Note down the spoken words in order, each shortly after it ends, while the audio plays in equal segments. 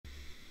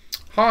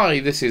Hi,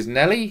 this is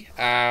Nelly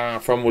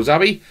from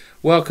Wasabi.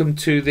 Welcome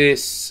to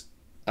this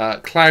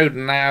Cloud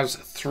NAS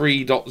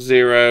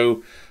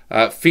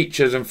 3.0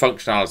 features and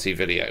functionality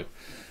video.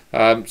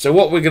 So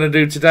what we're going to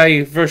do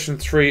today, version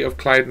 3 of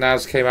Cloud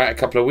NAS came out a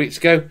couple of weeks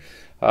ago.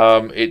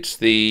 It's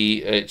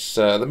the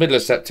middle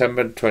of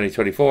September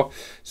 2024.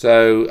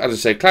 So as I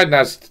say, Cloud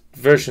NAS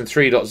version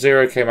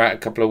 3.0 came out a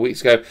couple of weeks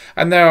ago,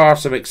 and there are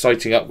some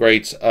exciting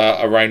upgrades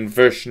around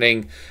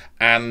versioning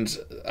and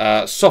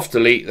soft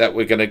delete that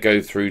we're going to go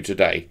through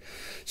today.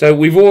 So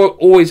we've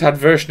always had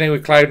versioning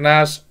with Cloud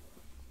NAS,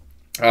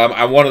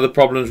 and one of the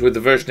problems with the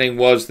versioning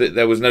was that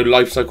there was no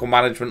lifecycle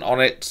management on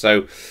it.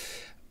 So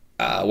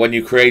when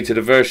you created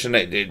a version,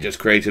 it just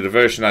created a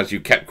version. As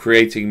you kept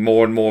creating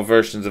more and more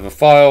versions of a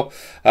file,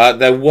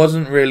 there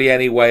wasn't really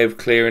any way of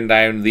clearing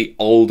down the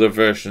older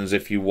versions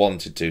if you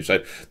wanted to.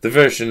 So the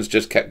versions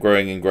just kept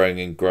growing and growing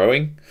and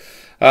growing.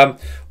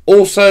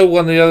 Also,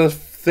 one of the other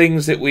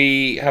things that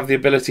we have the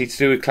ability to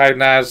do with Cloud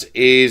NAS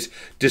is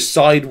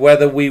decide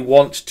whether we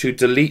want to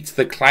delete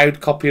the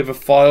cloud copy of a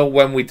file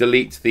when we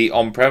delete the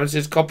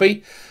on-premises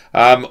copy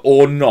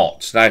or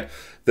not. Now,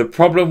 the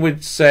problem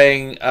with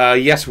saying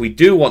yes, we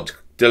do want to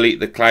delete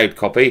the cloud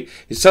copy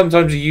is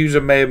sometimes a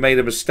user may have made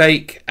a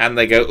mistake and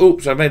they go,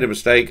 oops, I made a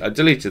mistake, I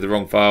deleted the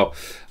wrong file,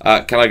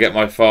 can I get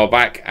my file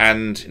back?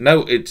 And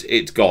no,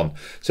 it's gone.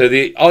 So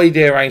the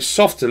idea around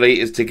soft delete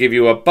is to give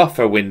you a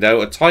buffer window,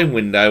 a time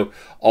window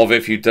of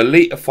if you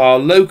delete a file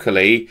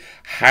locally,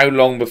 how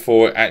long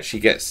before it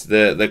actually gets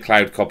the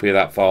cloud copy of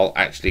that file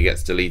actually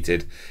gets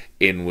deleted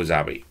in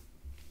Wasabi.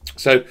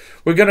 So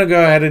we're going to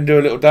go ahead and do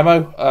a little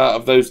demo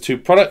of those two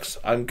products.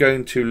 I'm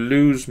going to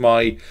lose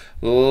my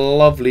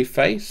lovely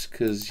face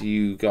because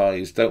you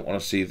guys don't want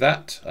to see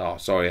that. Oh,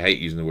 sorry, I hate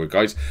using the word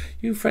guys.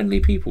 You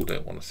friendly people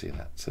don't want to see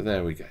that. So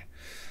there we go.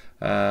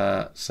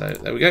 So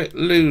there we go.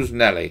 Lose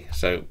Nelly.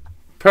 So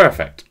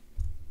perfect.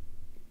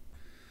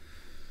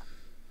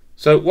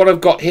 So what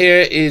I've got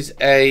here is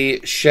a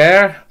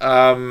share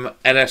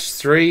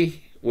NS3,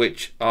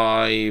 which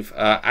I've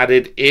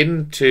added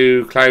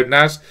into Cloud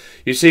NAS.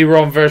 You see we're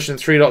on version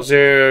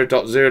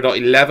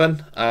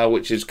 3.0.0.11,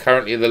 which is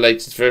currently the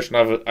latest version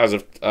as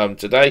of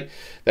today.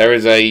 There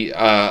is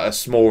a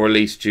small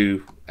release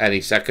due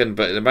any second,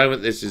 but at the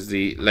moment this is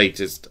the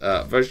latest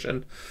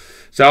version.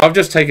 So I've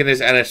just taken this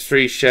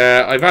NS3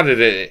 share, I've added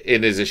it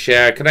in as a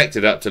share,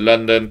 connected up to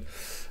London.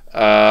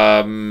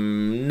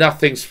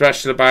 Nothing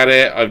special about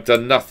it. I've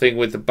done nothing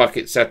with the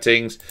bucket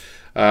settings.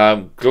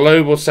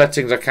 Global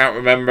settings, I can't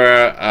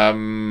remember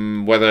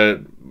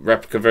whether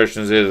replica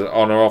versions is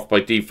on or off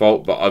by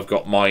default, but I've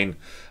got mine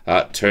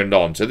turned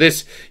on. So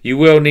this, you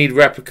will need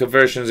replica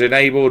versions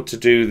enabled to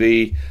do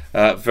the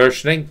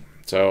versioning.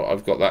 So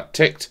I've got that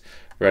ticked,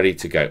 ready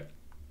to go.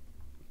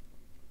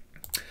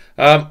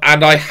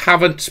 And I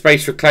haven't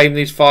space reclaimed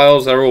these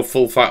files. They're all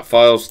full fat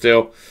files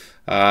still.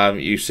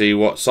 You see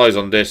what size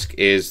on disk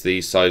is the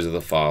size of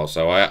the file.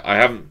 So I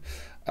haven't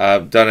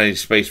done any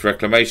space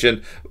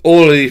reclamation.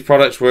 All of these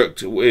products worked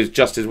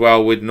just as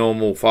well with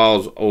normal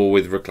files or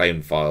with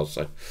reclaimed files.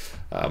 So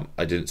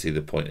I didn't see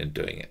the point in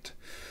doing it.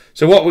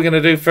 So what we're going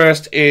to do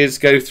first is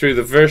go through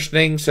the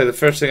versioning. So the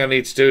first thing I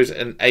need to do is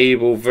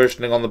enable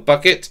versioning on the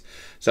bucket.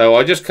 So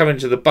I just come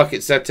into the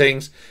bucket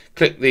settings,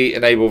 click the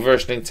enable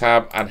versioning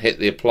tab and hit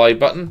the apply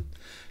button.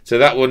 So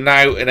that will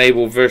now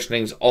enable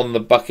versionings on the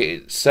bucket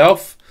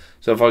itself.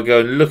 So if I go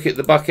and look at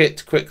the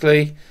bucket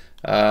quickly,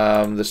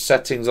 the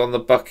settings on the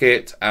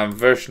bucket and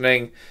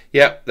versioning,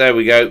 yep, there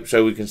we go.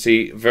 So we can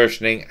see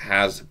versioning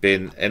has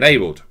been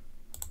enabled.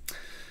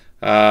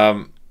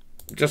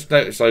 Just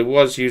notice I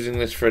was using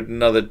this for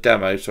another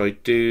demo, so I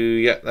do,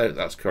 yeah, no,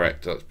 that's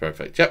correct, that's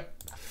perfect, yep.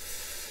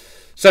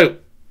 So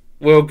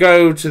we'll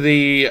go to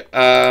the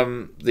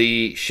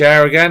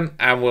share again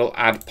and we'll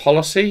add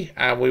policy,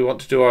 and we want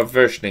to do our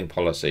versioning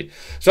policy.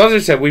 So as I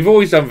said, we've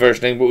always done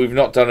versioning, but we've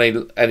not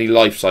done any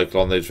life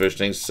cycle on those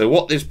versionings. So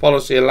what this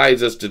policy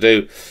allows us to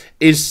do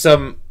is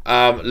some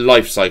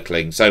life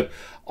cycling. So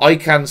I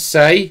can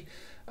say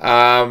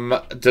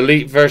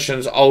delete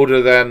versions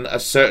older than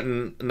a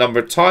certain number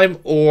of time,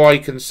 or I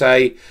can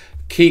say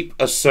keep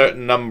a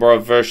certain number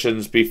of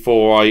versions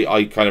before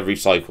I kind of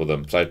recycle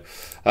them. So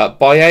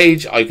by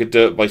age, I could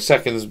do it by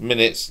seconds,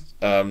 minutes,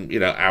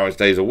 hours,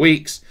 days, or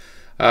weeks,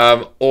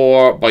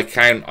 or by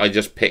count, I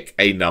just pick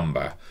a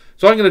number.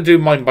 So I'm going to do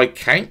mine by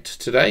count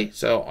today.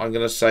 So I'm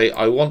going to say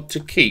I want to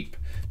keep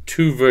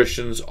 2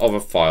 versions of a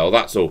file.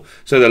 That's all.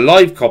 So the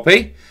live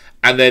copy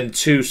and then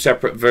 2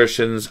 separate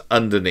versions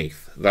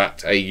underneath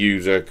that a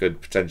user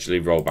could potentially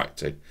roll back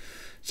to.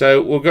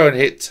 So we'll go and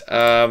hit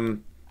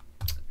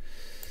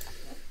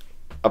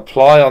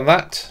apply on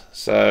that.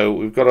 So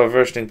we've got our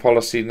versioning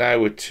policy now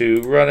with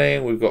 2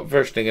 running. We've got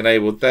versioning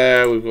enabled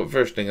there. We've got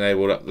versioning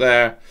enabled up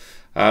there.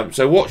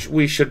 So what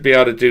we should be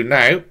able to do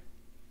now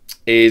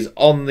is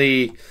on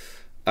a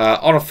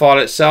file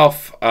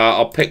itself,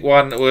 I'll pick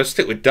one. We'll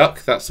stick with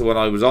duck. That's the one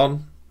I was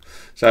on.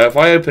 So if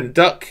I open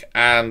duck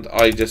and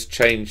I just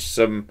change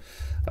some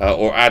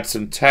or add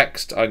some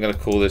text. I'm going to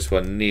call this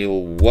one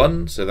Neil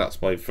 1. So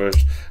that's my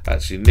first,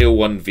 actually Neil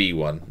 1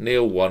 V1,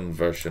 Neil 1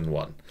 version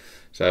 1.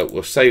 So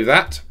we'll save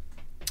that.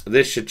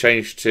 This should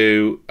change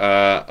to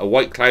a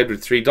white cloud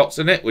with 3 dots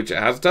in it, which it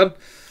has done.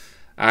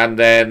 And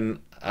then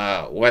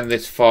when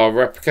this file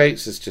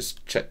replicates, let's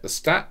just check the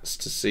stats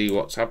to see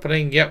what's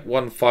happening. Yep,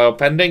 1 file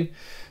pending.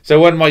 So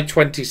when my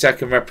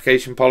 20-second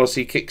replication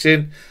policy kicks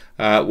in,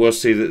 we'll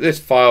see that this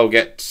file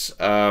gets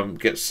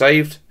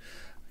saved,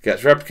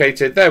 gets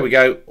replicated. There we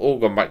go, all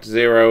gone back to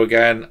 0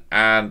 again.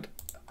 And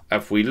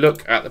if we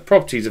look at the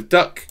properties of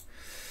Duck,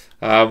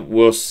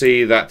 we'll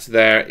see that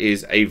there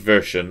is a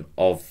version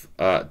of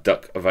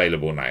Duck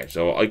available now.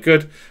 So I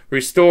could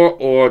restore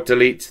or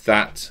delete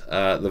that,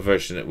 the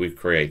version that we've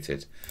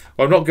created.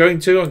 Well, I'm not going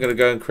to. I'm going to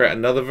go and create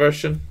another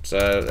version.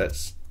 So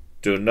let's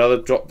do another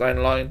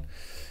drop-down line.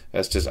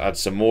 Let's just add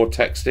some more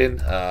text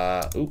in.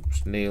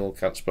 Oops, Neil,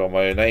 can't spell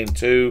my own name,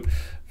 2,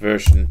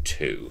 version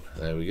 2.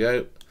 There we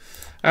go.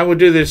 And we'll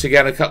do this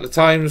again a couple of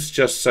times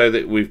just so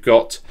that we've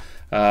got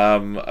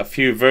a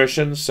few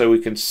versions, so we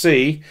can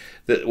see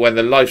that when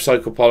the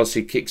lifecycle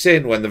policy kicks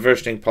in, when the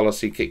versioning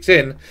policy kicks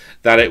in,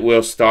 that it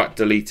will start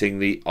deleting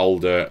the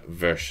older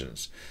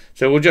versions.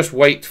 So we'll just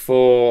wait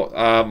for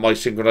my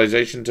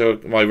synchronization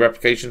to my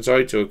replication,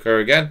 sorry, to occur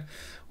again,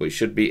 which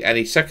should be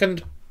any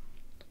second.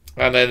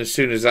 And then as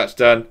soon as that's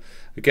done,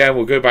 again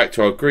we'll go back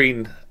to our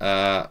green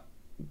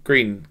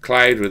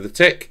cloud with the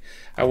tick,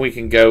 and we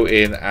can go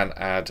in and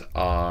add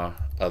our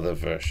other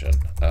version,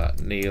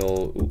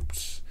 Neil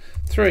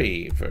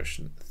 3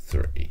 version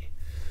 3.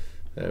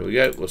 There we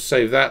go. We'll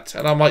save that,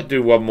 and I might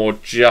do one more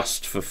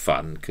just for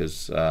fun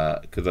because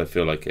I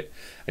feel like it.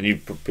 And you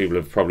people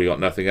have probably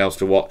got nothing else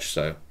to watch,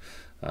 so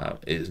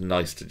it's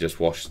nice to just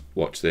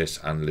watch this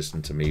and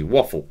listen to me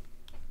waffle.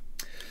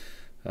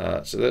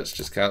 So let's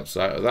just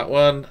cancel out of that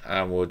one,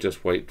 and we'll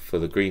just wait for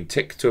the green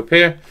tick to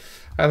appear,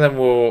 and then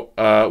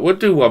we'll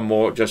do one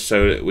more just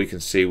so that we can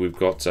see we've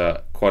got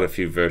quite a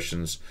few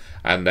versions,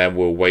 and then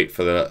we'll wait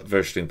for the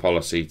versioning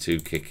policy to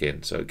kick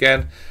in. So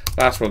again,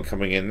 last one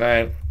coming in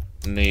now,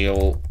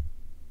 Neil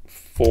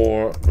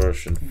 4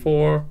 version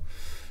 4.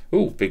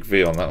 Ooh, big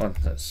V on that one.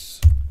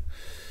 Let's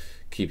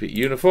keep it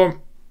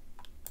uniform.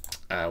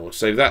 We'll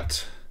save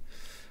that,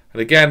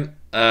 and again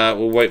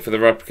we'll wait for the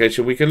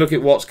replication. We can look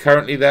at what's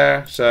currently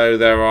there. So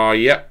there are,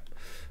 yep.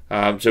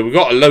 So we've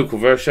got a local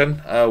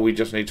version. We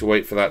just need to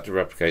wait for that to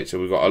replicate. So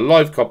we've got a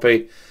live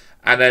copy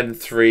and then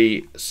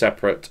 3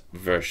 separate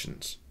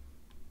versions.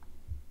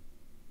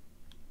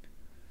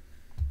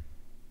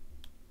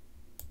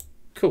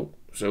 Cool.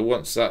 So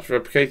once that's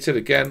replicated,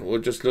 again,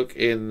 we'll just look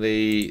in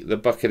the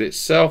bucket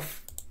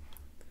itself.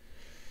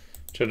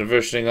 Turn the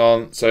versioning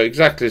on. So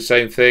exactly the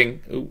same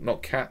thing. Ooh,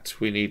 not cat.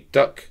 We need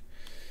duck,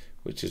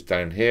 which is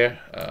down here.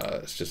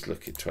 Let's just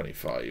look at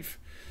 25.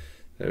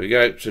 There we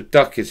go. So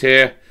duck is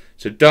here.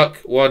 So duck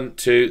 1,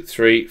 2,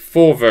 3,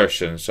 4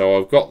 versions. So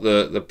I've got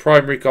the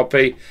primary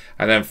copy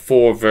and then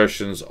 4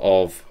 versions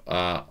of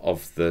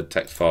the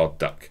text file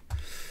duck.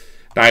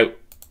 Now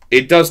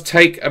it does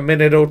take a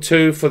minute or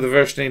two for the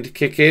versioning to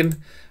kick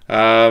in.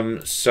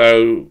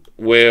 So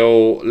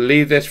we'll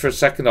leave this for a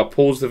second. I'll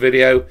pause the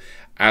video,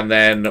 and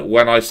then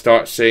when I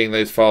start seeing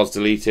those files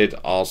deleted,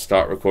 I'll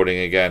start recording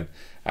again,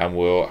 and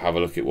we'll have a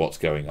look at what's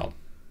going on.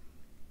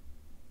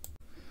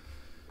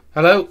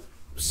 Hello.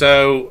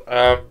 So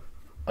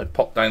I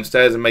popped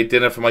downstairs and made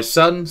dinner for my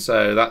son,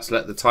 so that's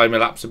let the time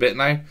elapse a bit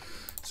now.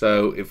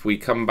 So if we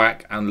come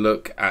back and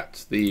look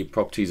at the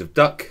properties of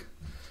Duck,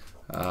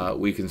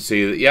 we can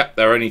see that, yep,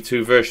 there are only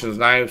 2 versions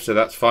now, so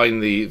that's fine.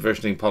 The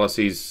versioning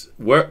policies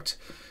worked.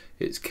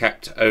 It's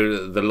kept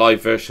the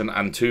live version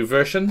and 2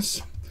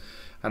 versions.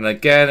 And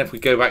again, if we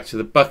go back to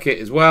the bucket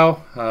as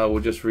well, we'll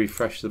just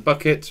refresh the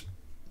bucket.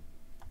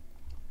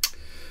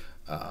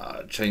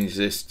 Change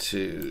this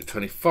to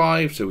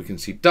 25 so we can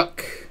see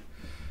Duck.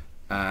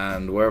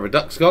 And wherever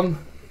Duck's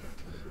gone,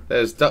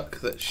 there's Duck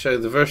that show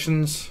the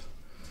versions.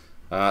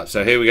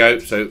 So here we go.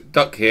 So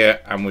Duck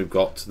here, and we've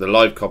got the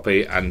live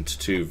copy and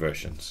 2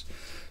 versions.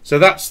 So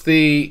that's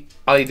the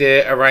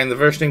idea around the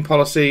versioning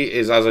policy,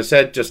 is, as I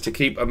said, just to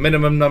keep a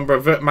minimum number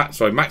of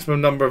maximum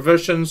number of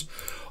versions.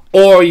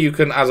 Or you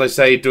can, as I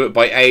say, do it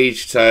by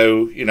age.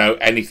 So, you know,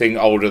 anything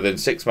older than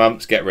 6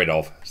 months, get rid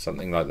of,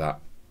 something like that.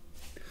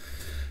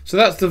 So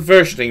that's the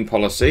versioning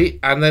policy.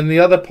 And then the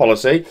other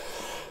policy,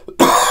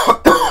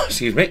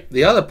 excuse me,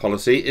 the other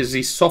policy is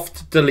the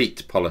soft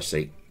delete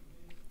policy.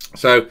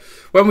 So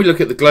when we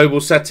look at the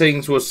global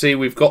settings, we'll see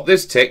we've got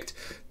this ticked: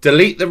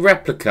 delete the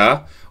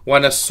replica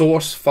when a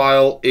source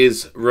file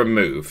is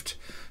removed.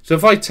 So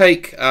if I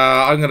take,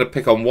 I'm going to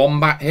pick on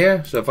Wombat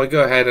here. So if I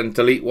go ahead and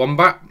delete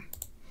Wombat.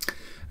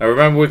 Now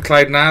remember, with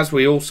Cloud NAS,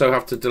 we also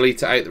have to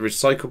delete it out the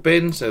recycle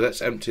bin. So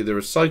let's empty the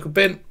recycle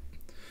bin.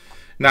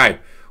 Now,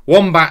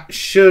 Wombat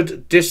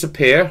should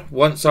disappear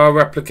once our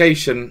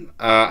replication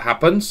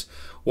happens.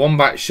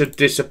 Wombat should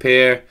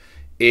disappear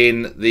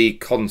in the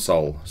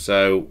console.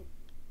 So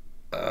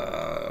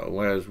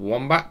where's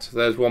Wombat?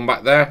 There's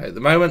Wombat there at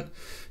the moment.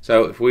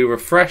 So if we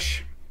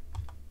refresh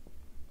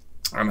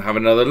and have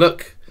another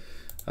look,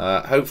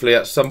 Hopefully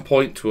at some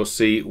point we'll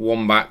see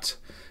Wombat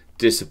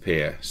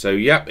disappear. So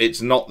yep,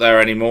 it's not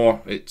there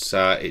anymore. It's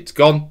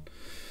gone.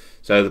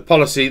 So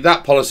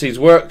that policy's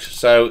worked.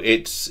 So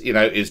it's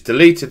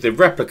deleted the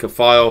replica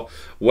file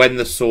when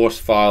the source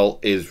file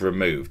is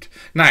removed.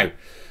 Now,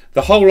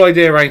 the whole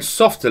idea around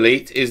soft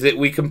delete is that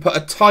we can put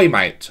a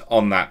timeout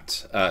on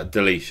that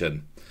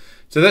deletion.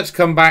 So let's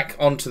come back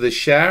onto the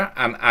share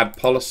and add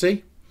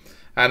policy,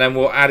 and then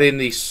we'll add in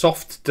the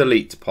soft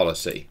delete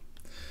policy.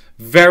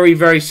 Very,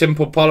 very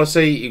simple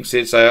policy. You can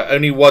see it's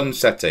only one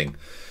setting.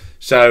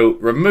 So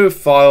remove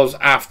files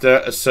after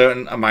a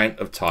certain amount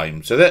of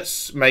time. So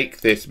let's make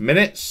this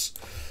minutes.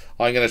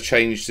 I'm going to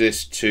change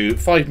this to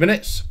 5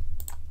 minutes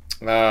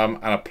and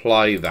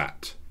apply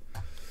that.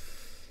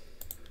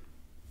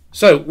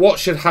 So what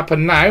should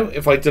happen now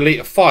if I delete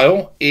a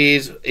file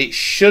is it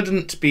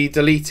shouldn't be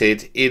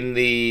deleted in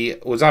the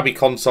Wasabi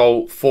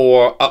console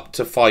for up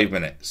to 5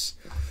 minutes.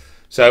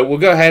 So we'll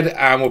go ahead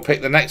and we'll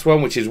pick the next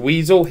one, which is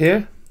Weasel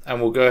here,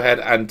 and we'll go ahead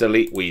and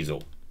delete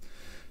Weasel.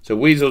 So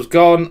Weasel's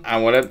gone,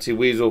 and we'll empty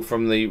Weasel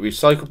from the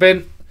recycle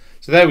bin.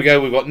 So there we go,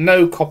 we've got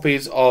no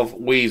copies of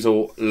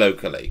Weasel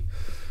locally.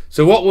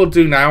 So what we'll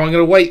do now, I'm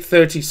going to wait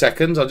 30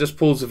 seconds, I'll just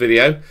pause the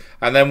video,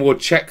 and then we'll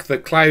check the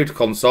cloud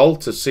console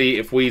to see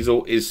if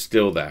Weasel is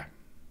still there.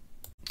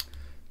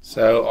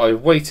 So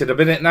I've waited a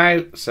minute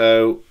now,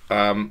 so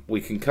we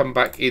can come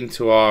back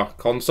into our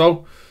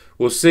console.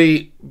 We'll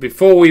see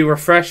before we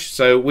refresh,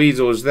 so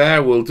Weasel is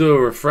there, we'll do a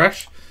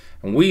refresh,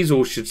 and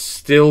Weasel should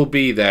still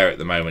be there at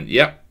the moment.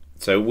 Yep.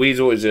 So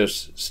Weasel is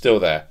just still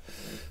there.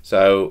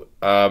 So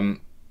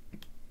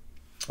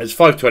it's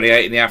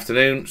 5:28 in the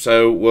afternoon.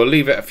 So we'll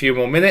leave it a few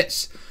more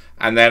minutes,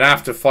 and then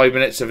after 5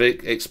 minutes of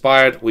it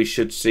expired, we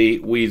should see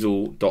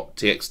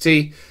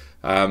weasel.txt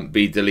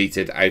be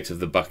deleted out of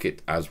the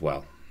bucket as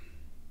well.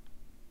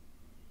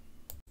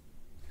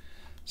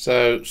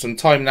 So some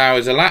time now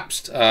has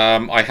elapsed.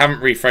 I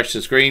haven't refreshed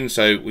the screen,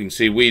 so we can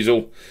see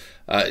Weasel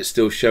is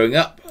still showing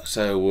up.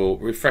 So we'll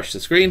refresh the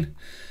screen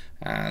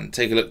and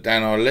take a look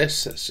down our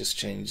list. Let's just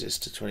change this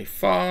to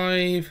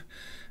 25.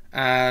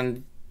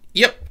 And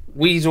yep,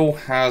 Weasel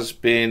has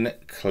been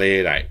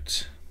cleared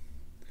out.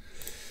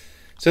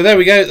 So there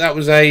we go. That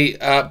was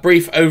a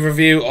brief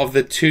overview of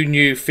the 2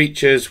 new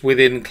features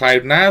within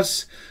Cloud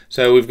NAS.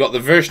 So we've got the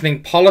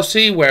versioning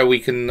policy where we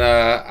can,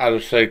 as I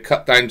say,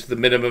 cut down to the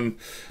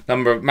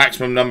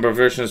maximum number of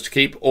versions to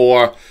keep,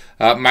 or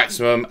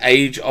maximum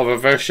age of a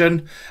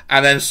version,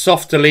 and then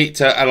soft delete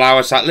to allow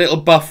us that little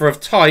buffer of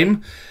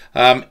time.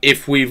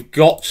 If we've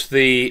got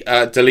the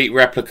delete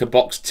replica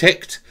box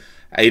ticked,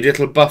 a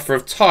little buffer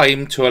of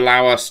time to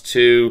allow us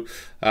to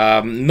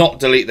not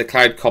delete the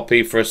cloud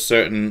copy for a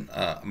certain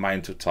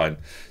amount of time.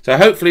 So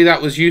hopefully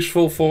that was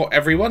useful for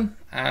everyone,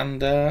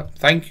 and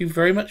thank you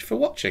very much for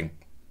watching.